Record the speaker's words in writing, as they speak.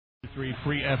103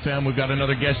 Free FM. We've got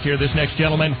another guest here. This next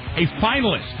gentleman, a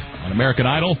finalist on American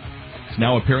Idol, is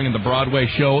now appearing in the Broadway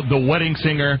show, The Wedding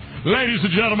Singer. Ladies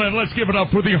and gentlemen, let's give it up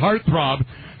for the heartthrob,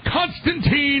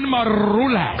 Constantine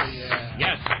Maroulis.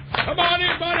 Yes. Come on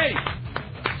in, buddy.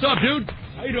 What's up, dude?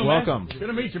 How you doing, Welcome. Man? Good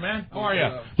to meet you, man. How are you?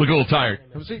 Look a little tired.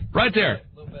 Have a seat. Right there.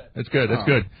 That's good. That's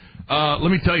good.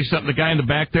 Let me tell you something. The guy in the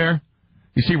back there,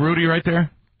 you see Rudy right there?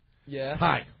 Yeah.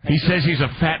 Hi. He says he's a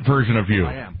fat version of you.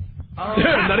 I am.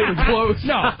 Not even close.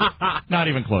 No. Not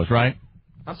even close, right?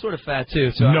 I'm sort of fat,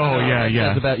 too. So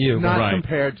yeah. about you. Not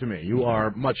compared to me. You are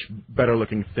much better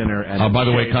looking, thinner, and... by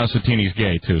the way, Constantini's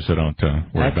gay, too, so don't worry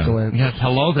about it. Excellent. Yes,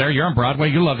 hello there. You're on Broadway.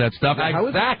 You love that stuff.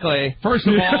 Exactly. First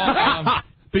of all,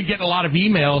 been getting a lot of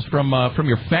emails from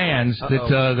your fans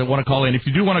that want to call in. If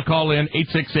you do want to call in,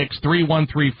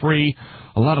 866-313-FREE.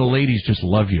 A lot of ladies just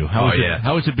love you. How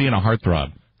is it being a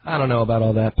heartthrob? I don't know about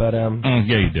all that, but...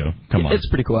 yeah, you do. Come on. It's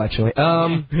pretty cool, actually.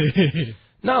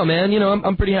 No, man,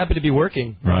 I'm pretty happy to be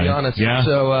working, to be honest. Yeah.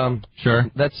 So,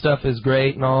 sure. That stuff is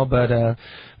great and all, but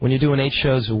when you're doing 8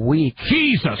 shows a week...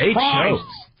 Jesus 8 Christ!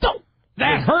 shows.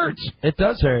 That hurts! It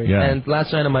does hurt. Yeah. And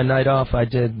last night on my night off, I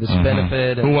did this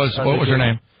benefit. And what was her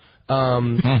name?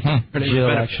 Jill,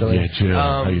 actually. Yeah, Jill.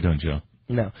 How you doing, Jill?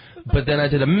 No. But then I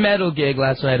did a metal gig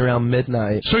last night around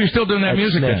midnight. So you're still doing that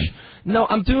music then? No,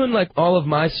 I'm doing like all of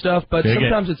my stuff, but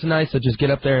sometimes it's nice to just get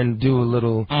up there and do a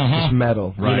little just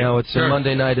metal. Right. You know, it's a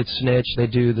Monday night at Snitch. They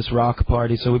do this rock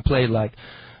party, so we played like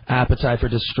Appetite for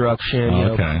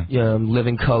Destruction,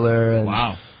 Living Color,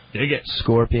 and dig it.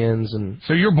 Scorpions, and.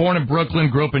 So you're born in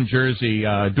Brooklyn, grew up in Jersey,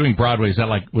 doing Broadway.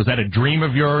 Was that a dream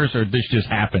of yours, or this just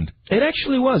happened? It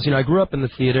actually was. I grew up in the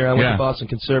theater. I went to Boston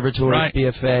Conservatory,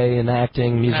 BFA in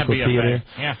acting, musical theater.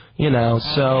 Yeah.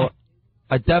 So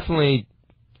I definitely.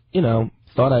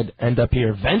 Thought I'd end up here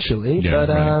eventually, but,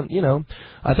 I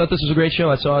thought this was a great show.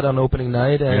 I saw it on opening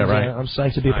night, and I'm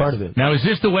psyched to be a part of it. Now, is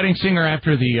this The Wedding Singer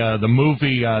after the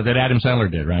movie that Adam Sandler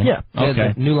did, right? Yeah.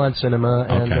 Okay. New Line Cinema,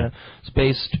 and it's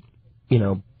based,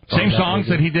 Same songs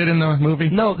that he did in the movie?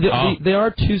 No, there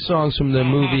are 2 songs from the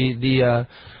movie. The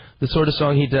sort of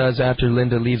song he does after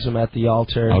Linda leaves him at the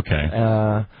altar.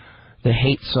 Okay. The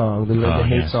hate song, the Linda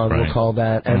hate song, we'll call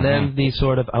that, and then the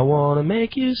sort of "I want to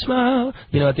make you smile,"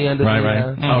 at the end of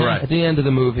at the end of the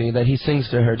movie that he sings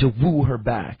to her to woo her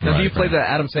back. Now, do you play the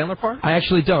Adam Sandler part? I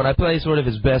actually don't. I play sort of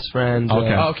his best friend,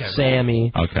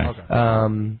 Sammy. Okay.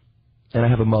 And I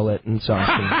have a mullet and so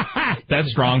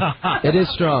That's strong. It is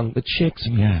strong. The chicks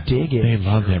dig it. They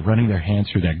love that, running their hands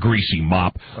through that greasy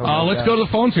mop. Let's go to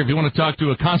the phones here. If you want to talk to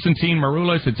a Constantine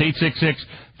Maroulis, it's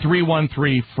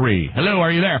 866-313-FREE. Hello,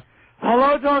 are you there?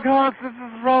 Hello, Dog Hawks. This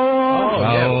is Raul.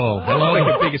 Hello. I'm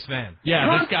like the biggest fan.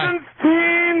 Yeah, this guy.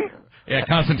 Constantine. Yeah,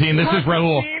 Constantine. This is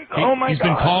Raul. He's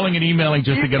been calling and emailing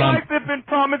just to get on. These guys have been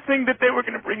promising that they were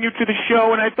going to bring you to the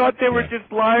show, and I thought they were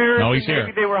just liars. No, he's here.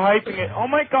 Maybe they were hyping it. Oh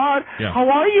my God! Yeah. How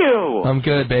are you? I'm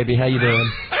good, baby. How you doing?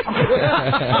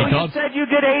 You said you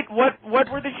did 8. What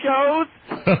were the shows?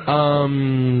 Just oh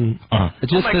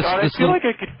my God! I feel like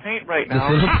I could faint right now.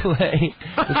 This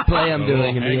little play I'm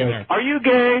doing in New York. Are you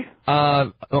gay?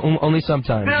 Only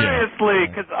sometimes. Seriously,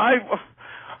 because I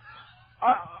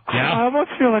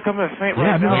almost feel like I'm going to faint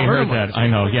right now. I heard that. I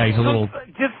know. Yeah, he's a little...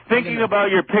 Just thinking about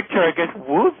your picture, I get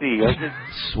woozy.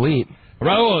 Sweet.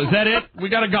 Raul, is that it? We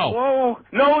got to go. Whoa.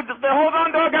 No, hold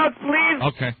on, Doghouse, please.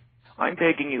 Okay. I'm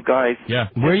taking you guys. Yeah.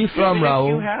 Where are you from,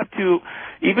 Raul?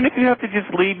 Even if you have to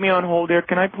just leave me on hold there,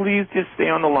 can I please just stay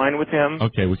on the line with him?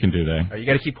 Okay, we can do that. You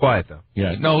got to keep quiet, though.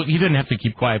 Yeah. No, you didn't have to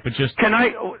keep quiet, but just...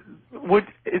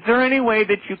 Is there any way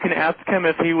that you can ask him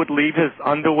if he would leave his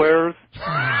underwears?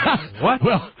 What?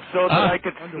 Well, so that I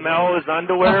could smell his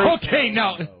underwears? Okay,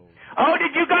 now... Oh,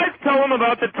 did you guys tell him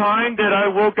about the time that I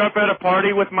woke up at a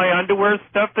party with my underwear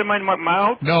stuffed in my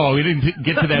mouth? No, we didn't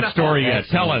get to that story yet.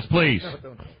 Tell us, please.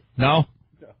 No?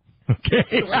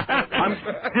 Okay. I'm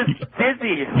just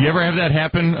dizzy. You ever have that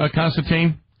happen,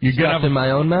 Constantine? You get up in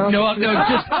my own mouth? No,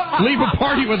 just leave a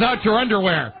party without your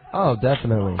underwear. Oh,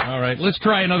 definitely. All right, let's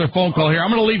try another phone call here. I'm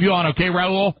going to leave you on, okay,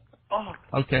 Raul? Oh.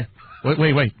 Okay.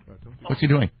 Wait. What's he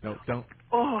doing? No, don't.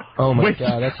 Oh my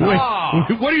God, that's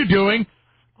What are you doing?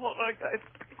 Oh my God.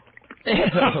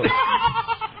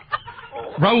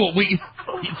 Raul, you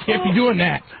can't be doing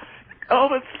that. Oh,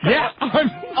 that's...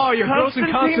 You're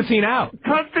grossing Constantine out.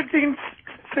 Constantine,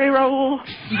 say Raul.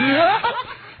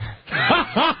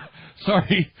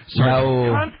 Sorry.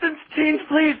 Constantine,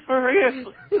 please, for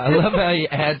real. I love how he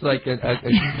adds like a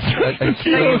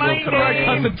Say my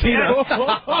name.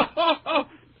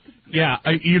 Yeah,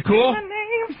 you cool?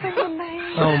 Say my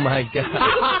name. Oh my God.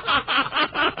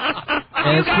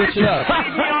 And switch it up.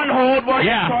 Leave me on hold while you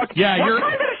talk. Yeah, what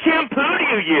kind of shampoo do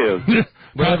you use?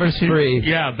 Whatever's free.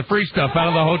 Yeah, the free stuff out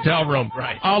of the hotel room.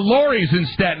 Right. Lori's in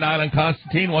Staten Island.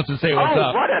 Constantine wants to say what's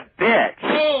up. Oh, what a bitch.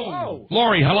 Oh,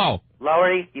 Lori, hello.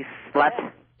 Lori, you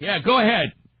slut. Yeah, go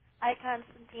ahead. Hi,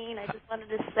 Constantine. I just wanted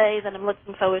to say that I'm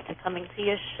looking forward to coming to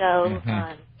your show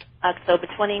on October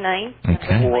 29th.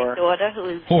 Okay. I'm with my daughter, who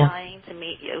is dying to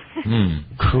meet you.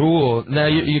 Cool. Now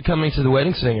you're coming to the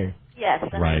Wedding Singer. Yes.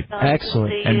 Right.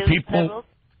 Excellent. And people...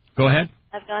 Go ahead.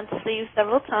 I've gone to see you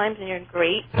several times, and you're a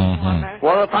great performer.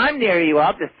 Well, if I'm near you,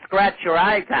 I'll just scratch your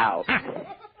eyes out.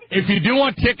 If you do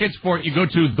want tickets for it, you go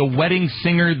to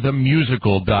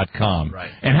theweddingsingерthemusical.com.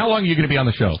 Right. And how long are you going to be on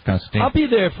the show, Constantine? I'll be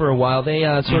there for a while. They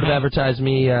sort of advertised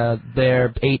me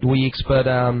there 8 weeks, but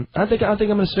I think I'm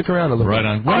going to stick around a little bit. Right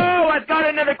on. Oh, I've got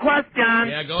another question.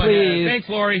 Yeah, go Please. ahead. Thanks,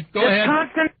 Lori. Go Does ahead.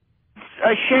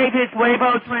 shave his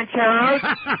huevos rancheros?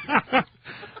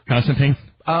 Constantine?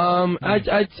 I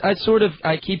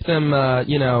keep them, I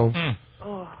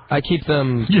keep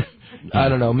them, I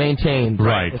don't know, maintained.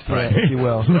 Right, if you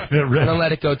will. I don't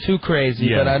let it go too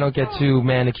crazy, but I don't get too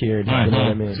manicured. You know what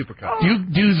I mean? Supercut.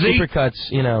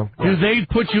 Supercuts, Do they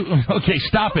put you... Okay,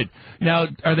 stop it. Now,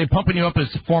 are they pumping you up as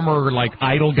former,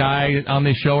 idol guy on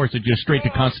this show, or is it just straight to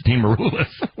Constantine Maroulis?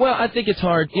 Well, I think it's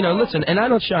hard. Listen, and I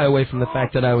don't shy away from the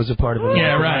fact that I was a part of it.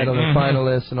 Yeah, right. Idol and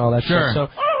finalists and all that stuff. So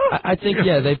I think,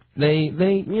 they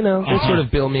sort of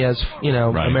bill me as,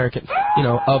 American,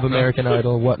 of American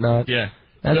Idol, whatnot. Yeah.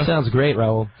 That sounds great,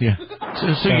 Raul. Yeah.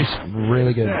 Sounds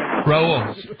really good.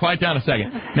 Raul, quiet down a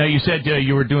second. Now, you said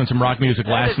you were doing some rock music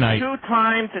last night. 2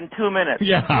 times in 2 minutes.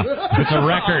 Yeah, it's a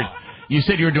record. You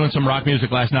said you were doing some rock music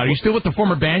last night. Are you still with the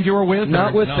former band you were with?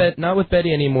 Not with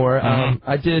Betty anymore.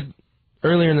 I did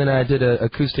earlier in the night. I did an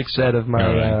acoustic set of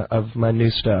my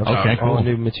new stuff. Okay, cool. All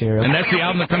new material. And that's the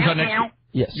album that comes out next.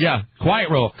 Yes. Yeah. Quiet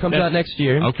Roll comes out next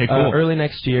year. Okay, cool. Early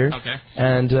next year. Okay.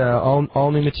 And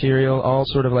all new material, all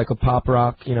sort of like a pop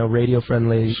rock, radio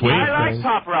friendly. Sweet. I like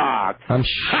pop rock. I'm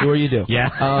sure you do.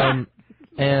 Yeah.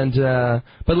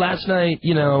 But last night,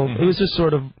 it was just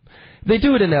sort of. They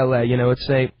do it in L.A. It's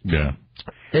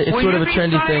it's sort of a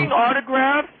trendy thing.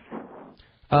 Autographs?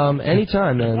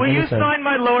 Anytime, man. Will you sign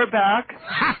my lower back?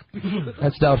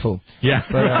 That's doubtful. Yeah.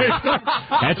 But,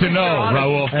 that's a no,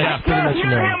 Raul. That's pretty much a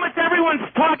no. Damn it, everyone's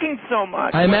talking so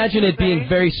much. I imagine it being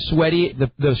very sweaty.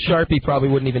 The Sharpie probably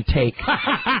wouldn't even take.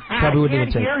 I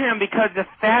can't hear him because the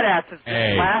fat ass is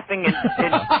laughing and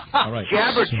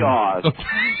jabberjaws.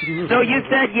 So you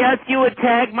said yes, you would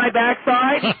tag my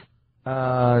backside?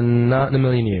 Not in a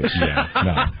million years. Yeah,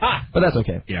 no. But that's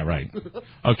okay. Yeah, right.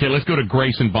 Okay, let's go to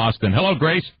Grace in Boston. Hello,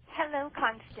 Grace. Hello,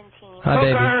 Constantine. Hi,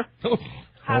 baby.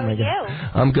 How are you?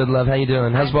 I'm good, love. How you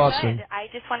doing? How's Boston? Good. I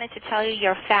just wanted to tell you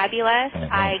you're fabulous.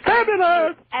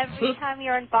 Fabulous! Every time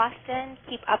you're in Boston,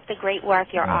 keep up the great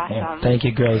work. You're awesome. Thank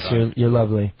you, Grace. You're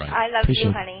lovely. Right. I love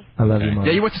you, honey. I love you, Mom.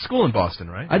 Yeah, you went to school in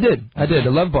Boston, right? I did. I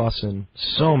love Boston.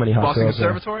 So many hot Boston girls there.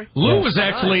 Conservatory? Lou was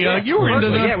actually, you were into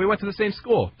the... Yeah, we went to the same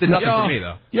school. Did nothing for me,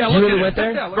 though. Yeah, you really went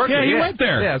there? Yeah, he went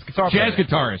there. Yeah, guitar jazz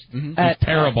guitarist. Mm-hmm. He's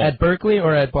terrible. At Berkeley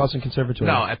or at Boston Conservatory?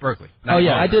 No, at Berkeley. Oh,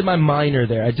 yeah, I did my minor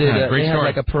there. I did. Great they had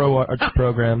story. like a pro arts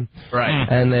program. Right.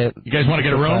 And they, you guys want to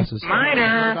get a room? Classes.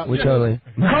 Minor. We totally.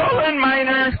 Colon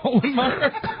minor. Colin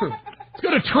Minor. Let's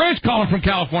go to Trish calling from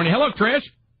California. Hello, Trish.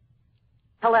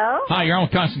 Hello? Hi, you're on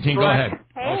with Constantine. Go ahead.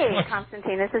 Hey,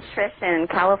 Constantine. This is Trish in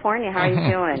California. How are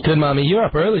you doing? Good, Mommy. You're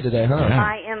up early today, huh? Yeah.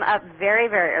 I am up very,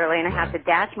 very early, and I have to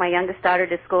dash my youngest daughter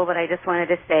to school, but I just wanted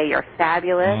to say you're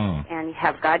fabulous, and you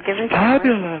have God-given talent.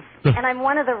 Fabulous. And I'm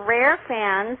one of the rare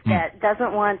fans that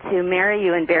doesn't want to marry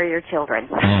you and bury your children.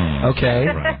 Okay.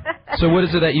 So what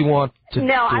is it that you want to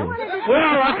do? I want to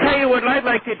Well, I'll tell you what I'd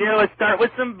like to do is start with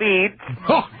some beads.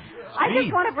 I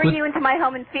just want to bring you into my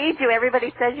home and feed you.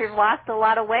 Everybody says you've lost a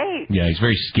lot of weight. Yeah, he's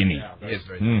very skinny. He is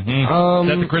very Is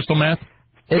that the crystal meth?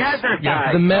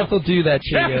 Jazzercise. The meth will do that to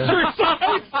you.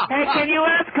 Hey, can you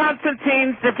ask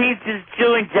Constantine if he's just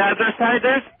doing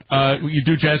jazzercisers? You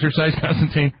do jazzercise,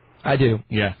 Constantine? I do.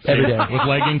 Yeah. Every day. With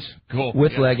leggings? Cool.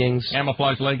 With leggings.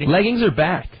 Camouflage leggings? Leggings are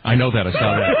back. I know that. I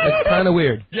saw that. It's kind of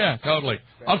weird. Yeah, totally.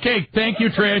 Okay, thank you,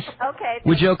 Trish. Okay.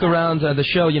 We joke around the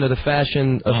show, the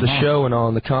fashion of the show and all,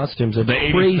 and the costumes are The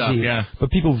 80s crazy. stuff, yeah. But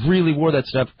people really wore that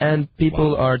stuff, and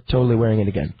people are totally wearing it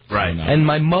again. Right. And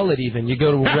my mullet, even. You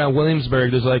go to around Williamsburg,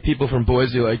 there's like people from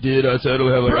Boise like, dude, I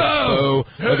totally have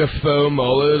like a faux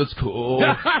mullet. It's cool.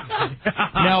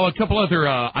 Now, a couple other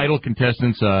Idol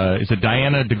contestants, is it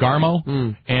Diana DeGarmo?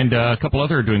 And a couple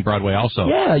other are doing Broadway also.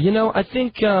 Yeah, I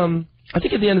think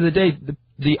at the end of the day,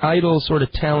 the Idol sort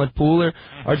of talent pool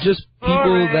are just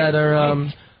people that are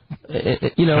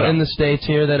in the States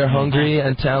here that are hungry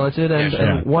and talented,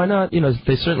 and why not?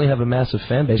 They certainly have a massive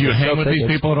fan base. Do you hang with these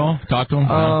people at all? Talk to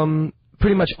them?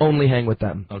 Pretty much only hang with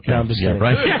them. Okay. No, I'm just kidding.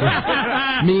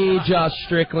 Right. Me, Josh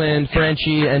Strickland,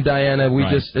 Frenchie, and Diana,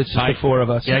 it's just the four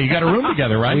of us. Yeah, you got a room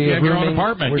together, right? You have your own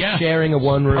apartment. We're sharing a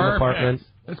one-room apartment.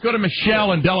 Let's go to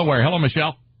Michelle in Delaware. Hello,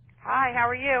 Michelle. Hi, how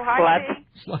are you? Hi,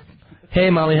 Steve. Hey,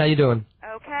 Molly, how you doing?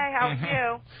 Okay, how are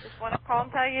you? Just want to call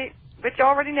and tell you, but you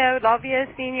already know, love you,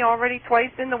 seen you already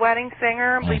twice in The Wedding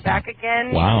Singer, and be back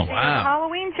again. Wow. In the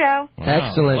Halloween show. Wow.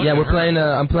 Excellent. Yeah,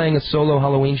 I'm playing a solo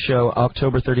Halloween show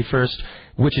October 31st,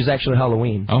 which is actually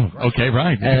Halloween. Oh, okay,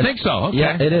 right. I think so. Okay.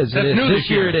 Yeah, it is. That's new this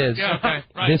year it is. Yeah, okay,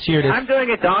 right. This year it is. I'm doing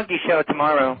a donkey show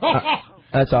tomorrow.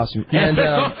 That's awesome. And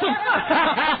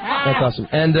that's awesome.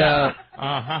 And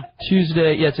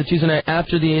Tuesday, it's a Tuesday night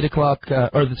after the 8 o'clock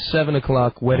or the 7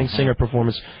 o'clock Wedding Singer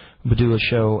performance. We'll do a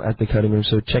show at the Cutting Room,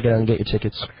 so check it out and get your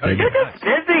tickets. Busy.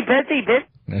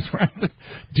 That's right.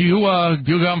 Do you go out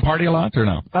and party a lot or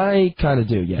no? I kind of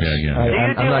do, yes. Yeah.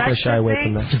 I'm not going to shy away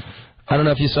from that. I don't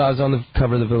know if you saw I was on the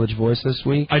cover of the Village Voice this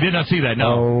week. I did not see that,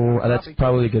 no. Oh, that's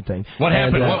probably a good thing. What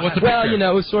happened? What's the picture?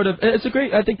 Well, it was sort of, it's a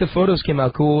great, I think the photos came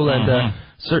out cool, and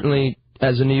certainly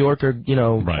as a New Yorker,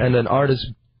 and an artist,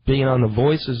 being on The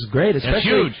Voice is great,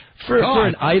 especially for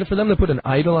an idol, for them to put an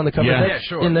idol on the cover. Yeah,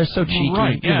 sure. And they're so cheeky.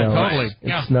 Right, totally.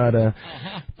 It's not a...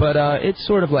 But it's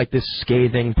sort of like this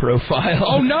scathing profile.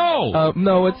 Oh, no!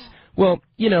 No, it's... Well,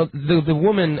 the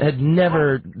woman had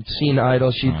never seen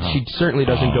Idol. She certainly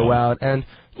doesn't go out. And,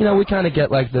 we kind of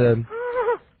get like the...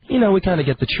 we kind of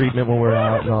get the treatment when we're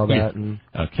out and all that. And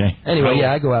okay. Anyway,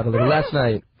 I go out a little. Last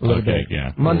night, a little bit.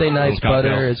 Yeah. Monday nights,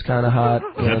 Butter is kind of hot.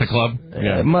 Is that the club?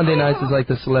 Yeah. Monday nights is like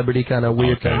the celebrity kind of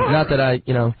weird thing. Not that I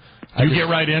get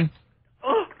right in?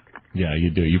 Yeah, you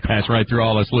do. You pass right through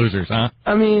all us losers, huh?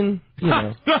 I mean,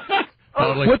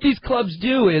 Totally. What these clubs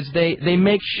do is they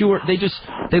make sure they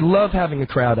love having a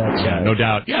crowd outside. Yeah, no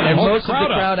doubt. Yeah, and most of the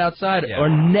crowd outside are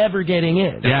never getting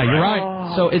in. Yeah, you're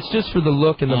right. So it's just for the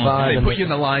look and the vibe. They put you in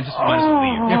the line just to want us to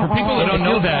leave. Yeah, for people that don't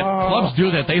know that, clubs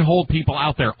do that. They hold people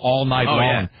out there all night long.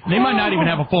 Yeah. They might not even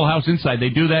have a full house inside. They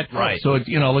do that. Right. So it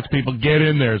lets people get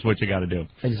in there is what you got to do.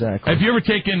 Exactly. Have you ever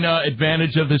taken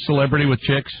advantage of the celebrity with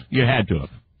chicks? You had to have.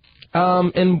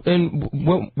 And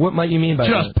what might you mean by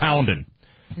that? Just pounding.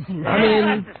 I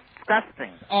mean.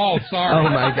 Disgusting. Oh, sorry. Oh,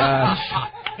 my gosh.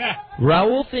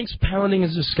 Raul thinks pounding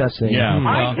is disgusting. Yeah.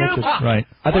 I do. Right.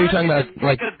 I thought you were talking about,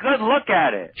 like... Take a good look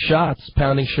at it. Shots.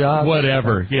 Pounding shots.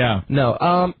 Whatever. Yeah.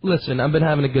 No. Listen, I've been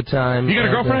having a good time. You got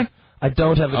a girlfriend? I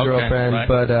don't have a girlfriend, right.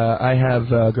 but I have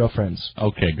girlfriends.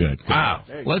 Okay, good. Wow.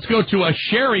 Let's go to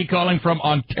Sherry calling from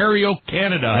Ontario,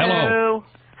 Canada. Hello.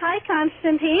 Hi,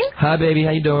 Constantine. Hi, baby.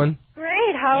 How you doing?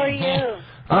 Great. How are you?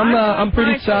 I'm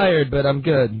pretty tired, but I'm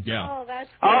good. Yeah. Oh, that's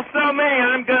good. Also me,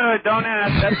 I'm good. Don't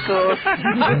ask. That's cool. Oh,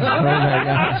 my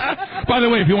gosh. By the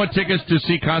way, if you want tickets to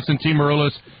see Constantine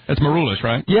Maroulis, that's Maroulis,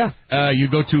 right? Yeah. You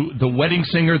go to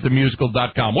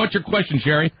theweddingsingерthemusical.com. What's your question,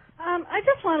 Sherry? I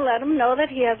just want to let him know that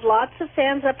he has lots of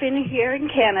fans up in here in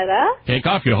Canada. Take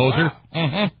off, you hoser.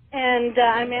 Wow. And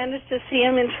I managed to see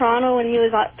him in Toronto when he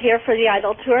was up here for the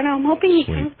Idol tour, and I'm hoping he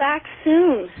comes back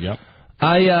soon. Yep.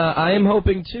 I am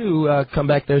hoping to come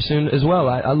back there soon as well.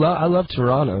 I love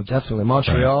Toronto, definitely.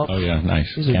 Montreal. Right. Oh, yeah, nice.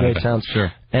 These are great towns.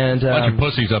 Sure. And bunch of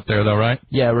pussies up there, though, right?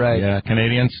 Yeah, right. Yeah,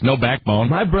 Canadians. No backbone.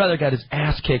 My brother got his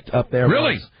ass kicked up there.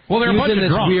 Really? Once. Well, they're a bunch of drunks. He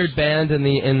was in this weird band in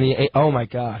the oh my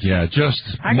gosh. Yeah, just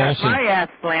I got my ass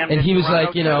slammed. And he was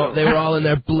Toronto, like, they were all in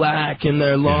their black and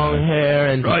their long hair,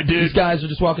 and these guys were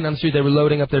just walking down the street. They were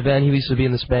loading up their van. He used to be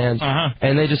in this band,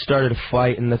 and they just started a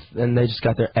fight, and they just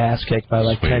got their ass kicked by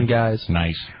like 10 guys.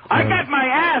 Nice. I got my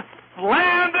ass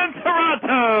slammed in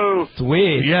Toronto.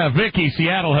 Sweet. Yeah, Vicky,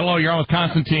 Seattle. Hello, you're on with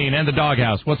Constantine and the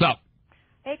Doghouse. What's up?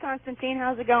 Hey, Constantine,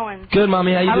 how's it going? Good,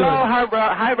 Mommy. How you doing? Hi,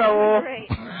 Raul. Great.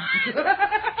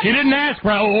 She didn't ask,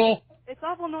 Raul. It's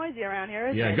awful noisy around here,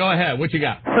 isn't it? Yeah, go ahead. What you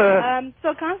got?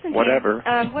 So, Constantine, whatever.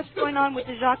 What's going on with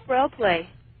the Jacques Brel play?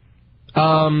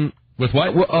 With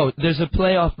what? Well, there's a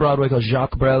play off Broadway called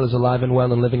Jacques Brel is Alive and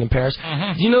Well and Living in Paris.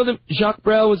 Do you know that Jacques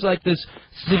Brel was like this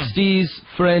 60s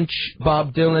French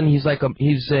Bob Dylan? He's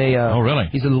oh, really?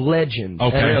 He's a legend.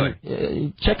 Okay.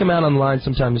 And, check him out online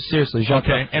sometime. Seriously, Jacques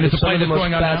Brel. And it's a play that's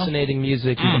going on now? Some of the most fascinating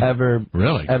music you've ever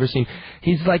seen.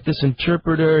 He's like this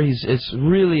interpreter. It's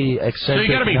really eccentric.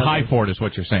 So you got to be high for it, is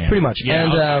what you're saying. Pretty much.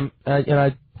 Yeah, and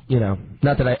I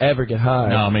not that I ever get high.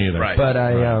 No, me either. Right. But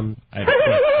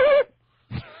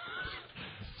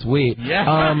Sweet.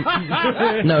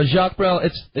 Yeah. No, Jacques Brel.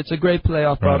 It's a great play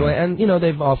off Broadway, and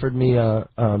they've offered me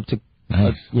to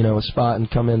a spot and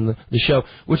come in the show,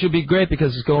 which would be great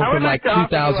because it's going from like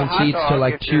 2,000 seats to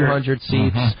like 200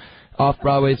 seats. Off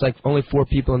Broadway, it's like only 4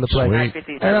 people in the play. And I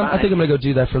think I'm going to go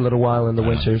do that for a little while in the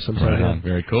winter sometime. Right.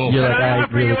 Very cool. You're like, I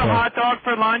really a hot dog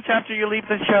for lunch after you leave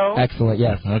the show? Excellent,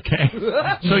 yes. Okay.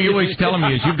 So what you're telling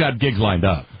me is you've got gigs lined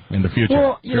up in the future.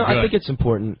 Well, I think it's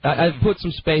important. I've put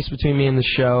some space between me and the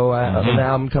show. I have an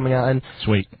album coming out. And,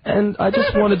 sweet. And I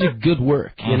just want to do good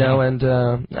work, and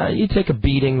you take a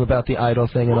beating about the Idol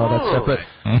thing and all that stuff.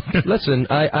 But listen,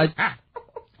 I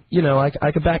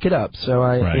could back it up. So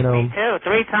Me too.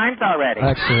 3 times already.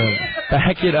 Excellent.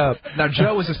 Back it up. Now,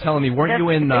 Joe was just telling me, weren't you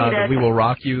in the We Will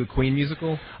Rock You Queen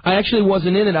musical? I actually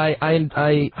wasn't in it. I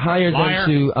hired them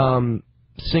to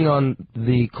sing on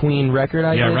the Queen record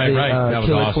I did, the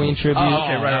Killer awesome. Queen tribute. Oh,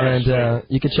 okay, right. And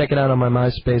you can check it out on my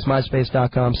MySpace,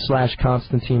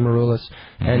 myspace.com/Constantine Maroulis,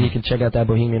 and you can check out that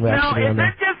Bohemian Rhapsody on there.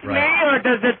 Is it just me, or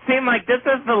does it seem like this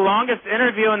is the longest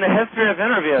interview in the history of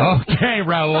interviews? Okay,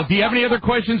 Raul. Do you have any other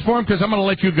questions for him? Because I'm going to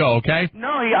let you go, okay?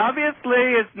 No, he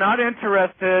obviously is not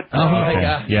interested. Oh, my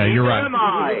God. Yeah, you're right. Am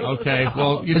I? Okay,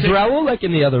 well... Is Raul like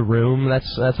in the other room?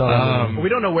 That's all. We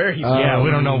don't know where he's at.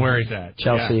 We don't know where he's at.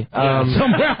 Chelsea.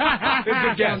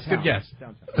 Good guess, good guess.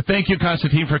 Thank you,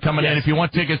 Constantine, for coming in. If you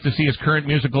want tickets to see his current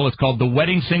musical, it's called The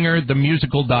Wedding Singer,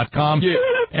 themusical.com. Yeah.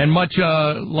 And much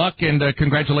luck and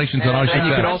congratulations on all your success. And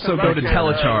you can also go to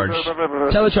Telecharge.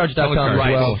 Telecharge.com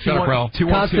as well. Shut up, Raul.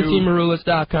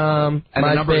 ConstantineMaroulis.com. And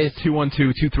the number is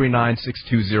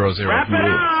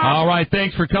 212-239-6200. All right,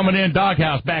 thanks for coming in.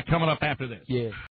 Doghouse back coming up after this. Yeah.